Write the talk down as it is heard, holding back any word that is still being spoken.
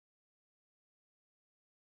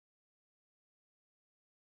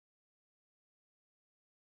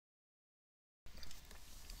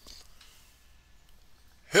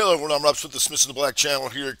Hello everyone, I'm Rob Smith, the Smith in the Black channel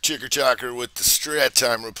here at Chicker Chocker with the Strat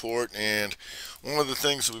Time Report. And one of the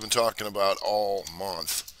things that we've been talking about all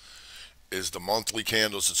month is the monthly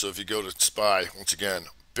candles. And so if you go to SPY, once again,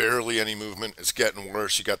 barely any movement. It's getting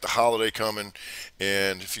worse. You got the holiday coming.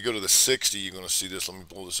 And if you go to the 60, you're going to see this. Let me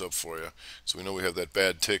blow this up for you. So we know we have that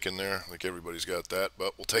bad tick in there. I think everybody's got that,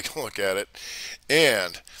 but we'll take a look at it.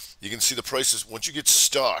 And you can see the prices once you get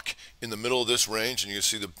stuck in the middle of this range, and you can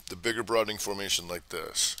see the bigger broadening formation like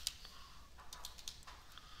this.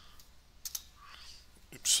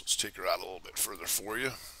 Oops, let's take her out a little bit further for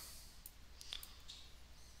you.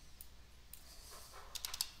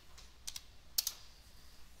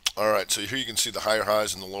 All right, so here you can see the higher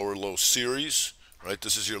highs and the lower low series. Right,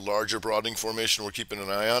 this is your larger broadening formation we're keeping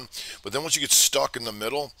an eye on. But then once you get stuck in the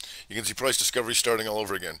middle, you can see price discovery starting all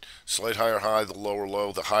over again. Slight higher high, the lower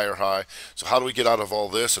low, the higher high. So how do we get out of all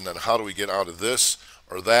this, and then how do we get out of this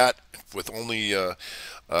or that with only a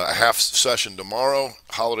half session tomorrow,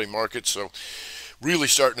 holiday market? So really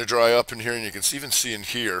starting to dry up in here, and you can even see in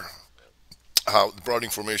here how the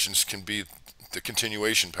broadening formations can be the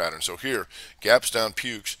continuation pattern. So here, gaps down,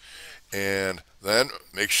 pukes, and then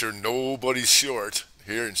make sure nobody's short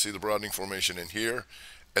here, and see the broadening formation in here,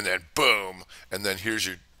 and then boom, and then here's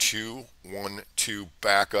your 2 1 2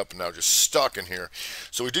 back up, and now just stuck in here.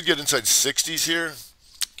 So we did get inside 60s here.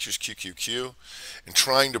 Here's QQQ, and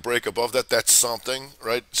trying to break above that, that's something,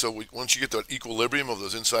 right? So once you get that equilibrium of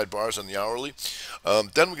those inside bars on the hourly,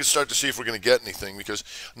 then we can start to see if we're going to get anything. Because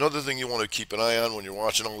another thing you want to keep an eye on when you're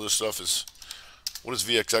watching all this stuff is, what does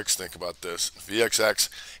VXX think about this? VXX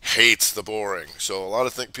hates the boring. So a lot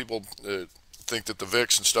of people think that the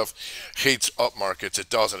VIX and stuff hates up markets. It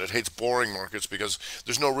doesn't. It hates boring markets because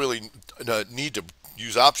there's no really need to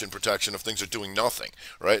use option protection if things are doing nothing,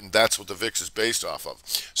 right? And that's what the VIX is based off of.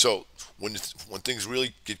 So when things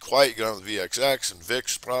really get quiet, you get on the VXX and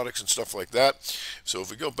VIX products and stuff like that. So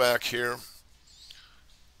if we go back here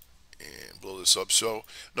and blow this up. So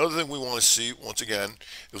another thing we want to see, once again,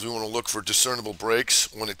 is we want to look for discernible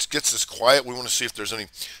breaks. When it gets this quiet, we want to see if there's any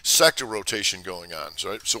sector rotation going on.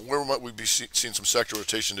 So where might we be seeing some sector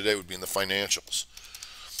rotation today would be in the financials.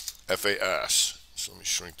 FAS. So let me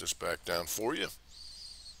shrink this back down for you.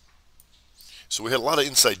 So we had a lot of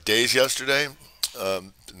inside days yesterday,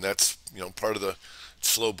 and that's part of the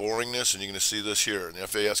slow boringness, and you're going to see this here in the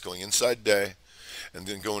FAS going inside day and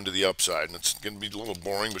then going to the upside. And it's going to be a little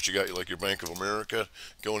boring, but you got like your Bank of America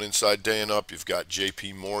going inside day and up. You've got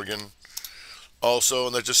JP Morgan also,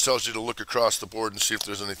 and that just tells you to look across the board and see if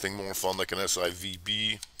there's anything more fun like an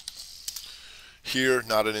SIVB. Here,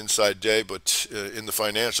 not an inside day, but in the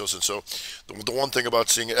financials. And so the one thing about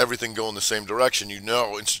seeing everything go in the same direction,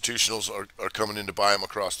 institutionals are coming in to buy them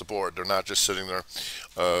across the board. They're not just sitting there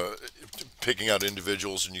picking out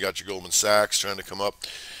individuals, and you got your Goldman Sachs trying to come up.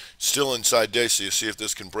 Still inside day, so you see if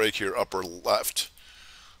this can break here, upper left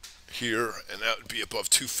here, and that would be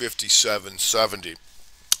above 257.70.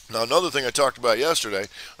 Now, another thing I talked about yesterday,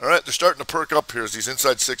 all right, they're starting to perk up here as these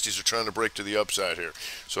inside 60s are trying to break to the upside here.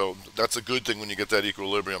 So that's a good thing when you get that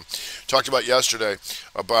equilibrium. Talked about yesterday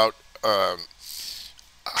about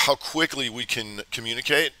how quickly we can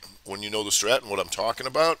communicate when you know the strat and what I'm talking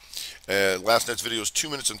about. Last night's video is 2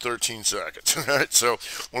 minutes and 13 seconds. Right? So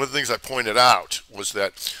one of the things I pointed out was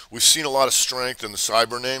that we've seen a lot of strength in the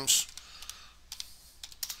cyber names.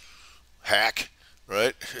 Hack.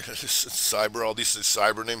 Right? Cyber, all these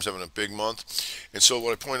cyber names having a big month. And so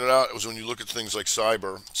what I pointed out was when you look at things like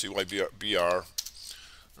cyber, CYBR,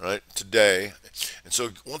 right, today. And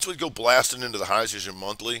so once we go blasting into the highs, here's your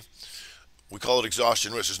monthly, we call it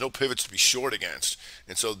exhaustion risk. There's no pivots to be short against.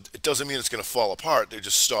 And so it doesn't mean it's going to fall apart. They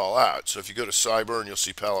just stall out. So if you go to cyber and you'll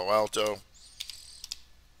see Palo Alto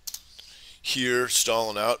here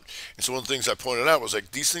stalling out. And so one of the things I pointed out was like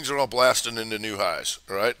these things are all blasting into new highs.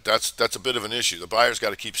 All right, that's a bit of an issue. The buyer's got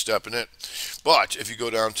to keep stepping it. But if you go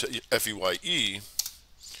down to FEYE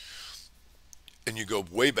and you go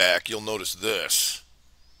way back, you'll notice this.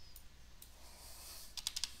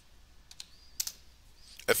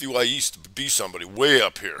 FEYE used to be somebody way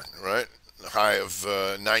up here, right? A high of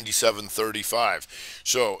 97.35.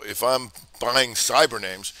 So if I'm buying cyber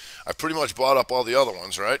names, I pretty much bought up all the other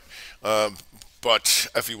ones, right? But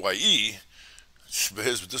FEYE,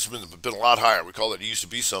 this has been a lot higher. We call it used to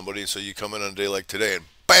be somebody. So you come in on a day like today and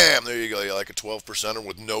bam, there you go. You're like a 12%er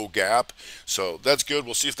with no gap. So that's good.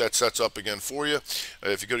 We'll see if that sets up again for you.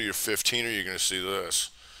 If you go to your 15er, you're going to see this.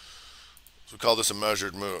 So we call this a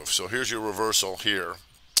measured move. So here's your reversal here,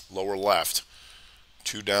 lower left.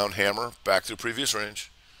 2 down hammer, back to the previous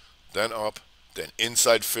range, then up, then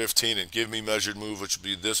inside 15, and give me measured move, which would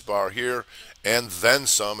be this bar here, and then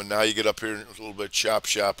some. And now you get up here a little bit chop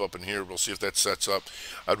up in here. We'll see if that sets up.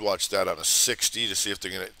 I'd watch that on a 60 to see if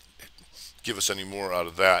they're going to give us any more out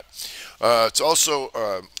of that. It's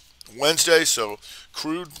also Wednesday, so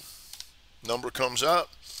crude number comes out,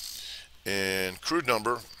 and crude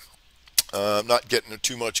number, not getting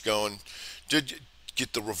too much going. Did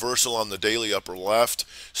get the reversal on the daily upper left,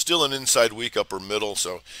 still an inside weak upper middle,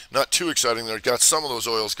 so not too exciting there. Got some of those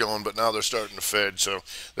oils going, but now they're starting to fade, so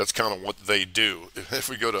that's kind of what they do. If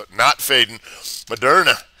we go to not fading,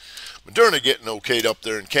 Moderna getting okayed up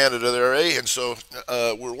there in Canada there, eh? And so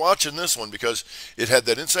we're watching this one because it had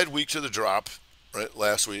that inside weak to the drop, right,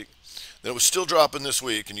 last week. Then it was still dropping this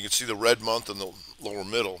week, and you can see the red month in the lower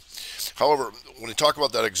middle. However, when you talk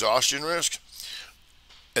about that exhaustion risk,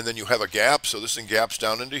 and then you have a gap, so this thing gaps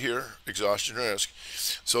down into here, exhaustion risk.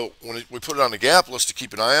 So when we put it on the gap list to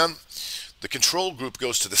keep an eye on, the control group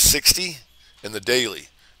goes to the 60 and the daily.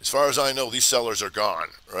 As far as I know, these sellers are gone,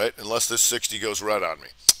 right? Unless this 60 goes red on me,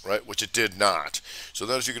 right? Which it did not. So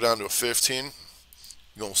then as you go down to a 15, you're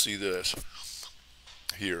going to see this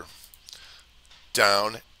here.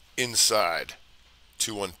 Down, inside,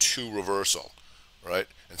 212 reversal, right?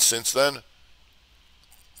 And since then,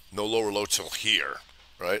 no lower low till here.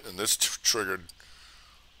 Right, and this triggered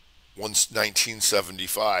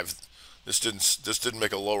 1975. This didn't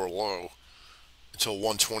make a lower low until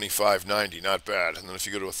 125.90. Not bad. And then if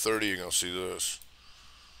you go to a 30, you're gonna see this.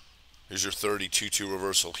 Here's your 32.2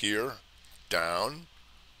 reversal here, down,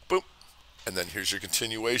 boom, and then here's your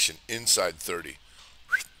continuation inside 30,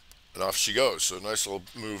 and off she goes. So nice little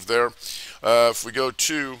move there. If we go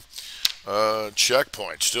to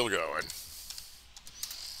checkpoint, still going.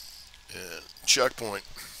 And checkpoint,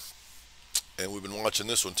 and we've been watching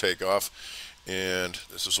this one take off, and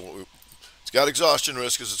this is what it's got exhaustion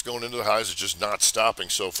risk as it's going into the highs. It's just not stopping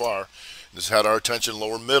so far. This had our attention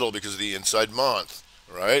lower middle because of the inside month,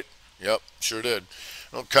 right? Yep, sure did.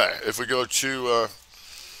 Okay, if we go to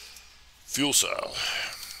fuel cell,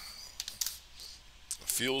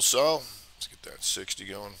 let's get that 60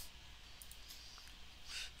 going.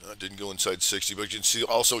 It didn't go inside 60, but you can see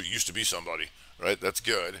also it used to be somebody, right? That's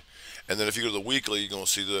good. And then if you go to the weekly, you're going to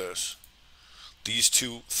see this. These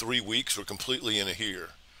 3 weeks were completely in here,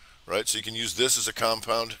 right? So you can use this as a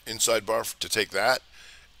compound inside bar to take that,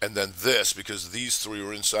 and then this, because these 3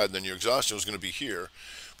 were inside, and then your exhaustion was going to be here.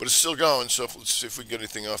 But it's still going, so let's see if we can get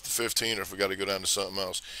anything off the 15, or if we got to go down to something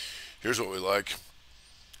else. Here's what we like.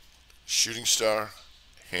 Shooting star,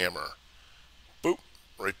 hammer. Boop,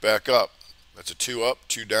 right back up. That's a 2 up,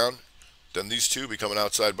 2 down. Then these 2 become an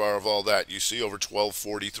outside bar of all that. You see over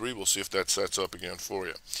 1243. We'll see if that sets up again for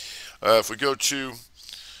you. If we go to,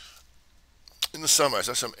 in the semis,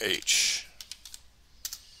 SMH.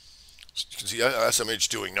 You can see SMH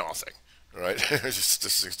doing nothing, right? This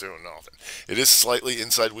thing's doing nothing. It is slightly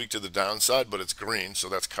inside weak to the downside, but it's green, so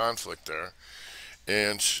that's conflict there.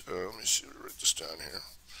 And let me see, write this down here.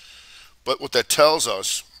 But what that tells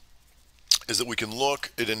us is that we can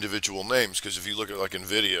look at individual names, because if you look at like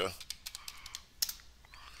NVIDIA,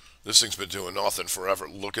 this thing's been doing nothing forever.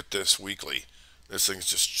 Look at this weekly. This thing's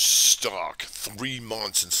just stuck 3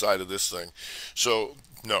 months inside of this thing. So,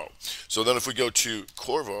 no. So then if we go to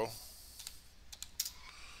Corvo,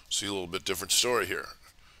 see a little bit different story here.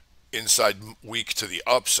 Inside weak to the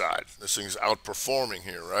upside. This thing's outperforming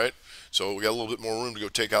here, right? So we got a little bit more room to go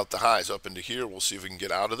take out the highs up into here. We'll see if we can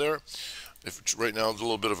get out of there. If it's, right now it's a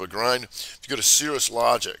little bit of a grind. If you go to Cirrus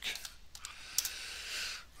Logic,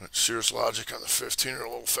 Cirrus Logic on the 15 are a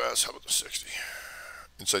little fast. How about the 60?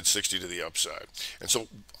 Inside 60 to the upside. And so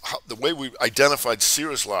the way we identified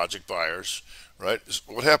Cirrus Logic buyers, right, is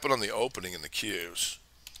what happened on the opening in the Qs.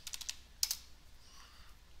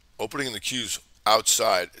 Opening in the Qs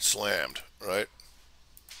outside, it slammed, right?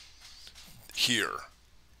 Here,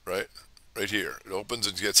 right? Right here. It opens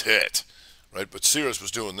and gets hit, right? But Cirrus was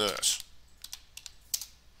doing this.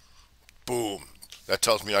 Boom. That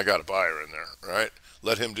tells me I got a buyer in there, right?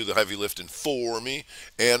 Let him do the heavy lifting for me.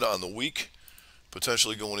 And on the week,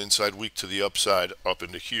 potentially going inside weak to the upside up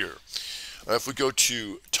into here. If we go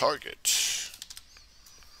to Target,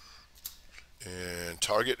 and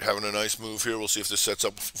Target having a nice move here. We'll see if this sets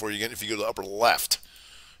up for you again. If you go to the upper left,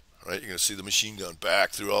 right, you're going to see the machine gun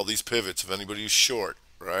back through all these pivots of anybody who's short,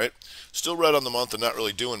 right? Still red on the month and not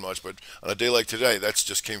really doing much, but on a day like today, that's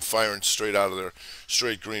just came firing straight out of there,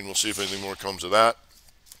 straight green. We'll see if anything more comes of that.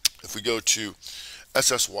 If we go to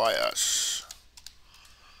SSYS,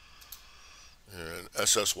 and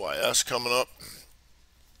SSYS coming up,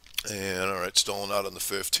 And all right, stalling out on the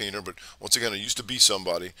 15er, but once again, it used to be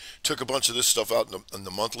somebody. Took a bunch of this stuff out in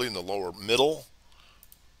the monthly, in the lower middle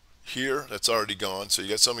here. That's already gone. So you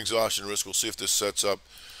got some exhaustion risk. We'll see if this sets up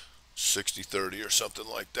 60-30 or something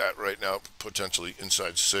like that right now, potentially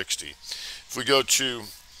inside 60. If we go to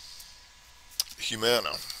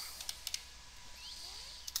Humana,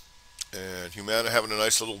 and Humana having a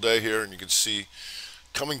nice little day here, and you can see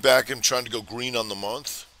coming back and trying to go green on the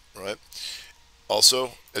month, right?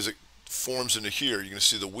 Also, as it forms into here, you're going to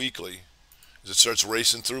see the weekly. As it starts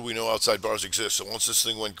racing through, we know outside bars exist. So once this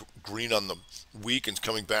thing went green on the week and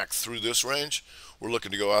coming back through this range, we're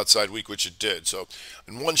looking to go outside week, which it did. So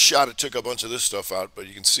in one shot, it took a bunch of this stuff out, but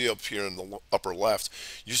you can see up here in the upper left,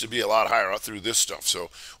 used to be a lot higher out through this stuff. So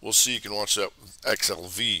we'll see. You can watch that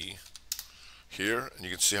XLV here, and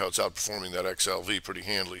you can see how it's outperforming that XLV pretty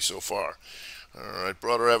handily so far. All right,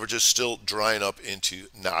 broader averages still drying up into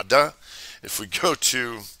nada. If we go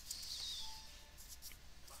to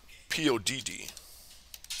PODD,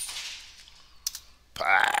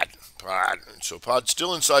 pod. And so pod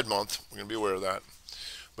still inside month. We're going to be aware of that.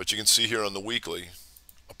 But you can see here on the weekly,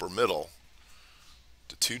 upper middle,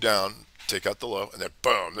 the two down, take out the low, and then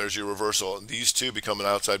boom, there's your reversal. And these two become an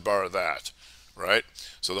outside bar of that, right?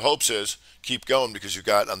 So the hopes is keep going because you've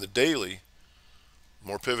got on the daily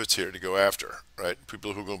more pivots here to go after, right?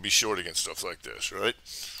 People who are going to be short against stuff like this, right?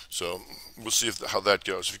 So we'll see how that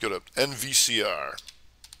goes. If you go to NVCR,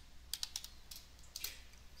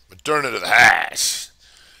 Moderna to the hash.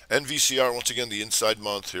 NVCR, once again, the inside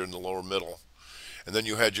month here in the lower middle. And then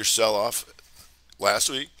you had your sell-off last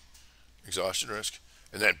week, exhaustion risk,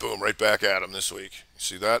 and then boom, right back at them this week. You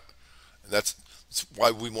see that? And that's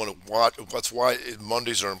why we want to watch. That's why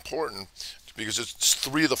Mondays are important, because it's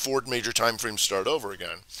 3 of the 4 major time frames start over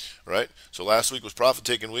again, right? So last week was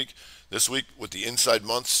profit-taking week. This week, with the inside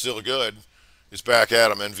month still good, is back at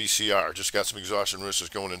them. NVCR just got some exhaustion risks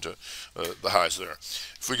going into the highs there.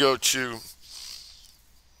 If we go to,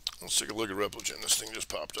 let's take a look at Repligen. This thing just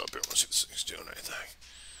popped up here. Let's see if this thing's doing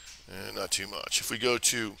anything. Not too much. If we go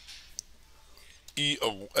to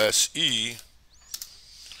EOSE,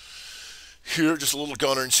 here, just a little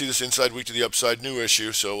gunner, and see this inside week to the upside, new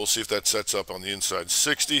issue. So we'll see if that sets up on the inside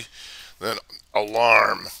 60. Then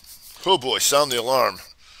alarm. Oh boy, sound the alarm.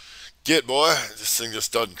 Get, boy, this thing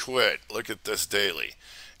just doesn't quit. Look at this daily.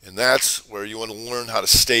 And that's where you want to learn how to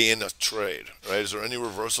stay in a trade, right? Is there any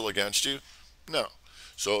reversal against you? No.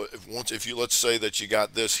 So if you, let's say that you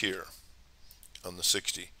got this here on the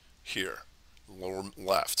 60 here, lower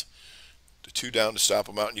left, the 2 down to stop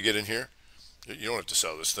them out, and you get in here, you don't have to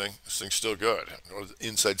sell this thing. This thing's still good.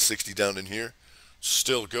 Inside 60 down in here,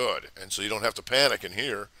 still good. And so you don't have to panic in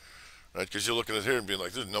here, right? Because you're looking at here and being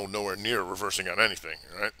like, there's nowhere near reversing on anything,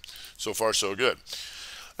 right? So far, so good.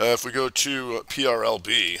 If we go to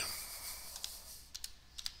PRLB,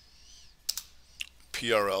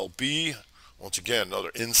 once again,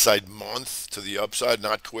 another inside month to the upside,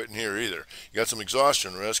 not quitting here either. You got some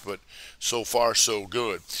exhaustion risk, but so far, so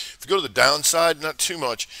good. If you go to the downside, not too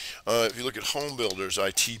much. If you look at Home Builders,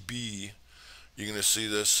 ITB, you're going to see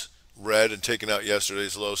this red and taking out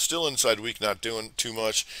yesterday's low. Still inside week, not doing too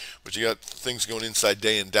much, but you got things going inside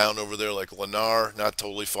day and down over there like Lennar, not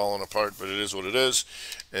totally falling apart, but it is what it is,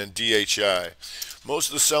 and DHI. Most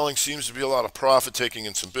of the selling seems to be a lot of profit taking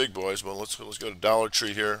in some big boys, but let's go to Dollar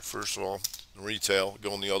Tree here, first of all. Retail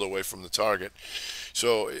going the other way from the target.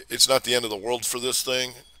 So it's not the end of the world for this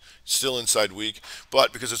thing. Still inside week,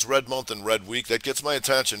 but because it's red month and red week, that gets my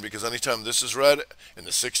attention, because anytime this is red and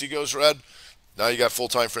the 60 goes red, now you got full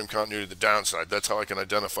time frame continuity to the downside. That's how I can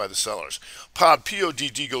identify the sellers.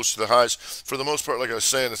 PODD goes to the highs. For the most part, like I was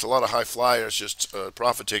saying, it's a lot of high flyers, just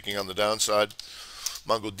profit taking on the downside.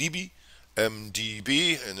 MongoDB,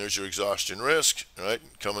 MDB, and there's your exhaustion risk, right?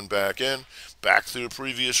 Coming back in, back through the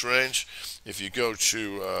previous range. If you go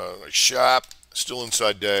to like shop, still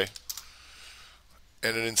inside day,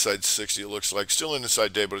 and an inside 60, it looks like. Still an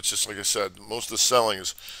inside day, but it's just like I said, most of the selling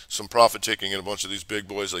is some profit taking in a bunch of these big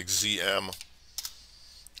boys like ZM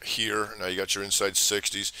here. Now you got your inside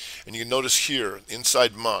 60s, and you can notice here,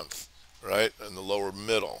 inside month, right, and the lower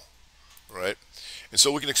middle, right? And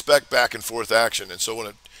so we can expect back and forth action. And so when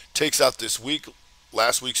it takes out this week,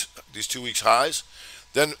 last week's, these 2 weeks highs,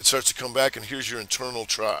 then it starts to come back, and here's your internal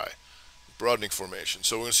try, broadening formation.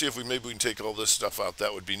 So we're going to see if maybe we can take all this stuff out.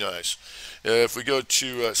 That would be nice. If we go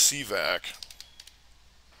to CVAC,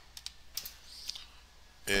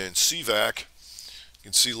 and CVAC, you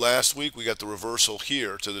can see last week we got the reversal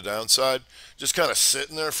here to the downside, just kind of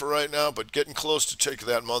sitting there for right now, but getting close to take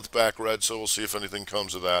that month back red, so we'll see if anything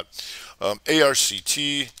comes of that.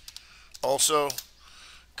 ARCT also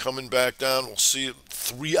coming back down. We'll see it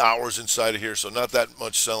 3 hours inside of here, so not that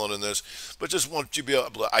much selling in this, but just want you to be able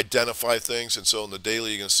to identify things. And so in the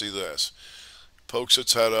daily, you can see this. Pokes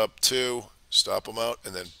its head up too, stop them out,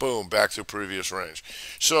 and then boom, back to previous range.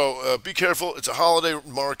 So be careful. It's a holiday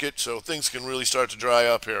market, so things can really start to dry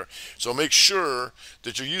up here. So make sure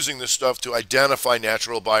that you're using this stuff to identify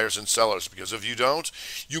natural buyers and sellers, because if you don't,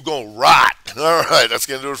 you go rot. All right, that's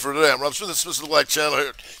going to do it for today. I'm Rob Smith. This is the Black Channel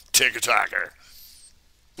here. Take a talker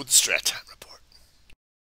with the Strat Time Report.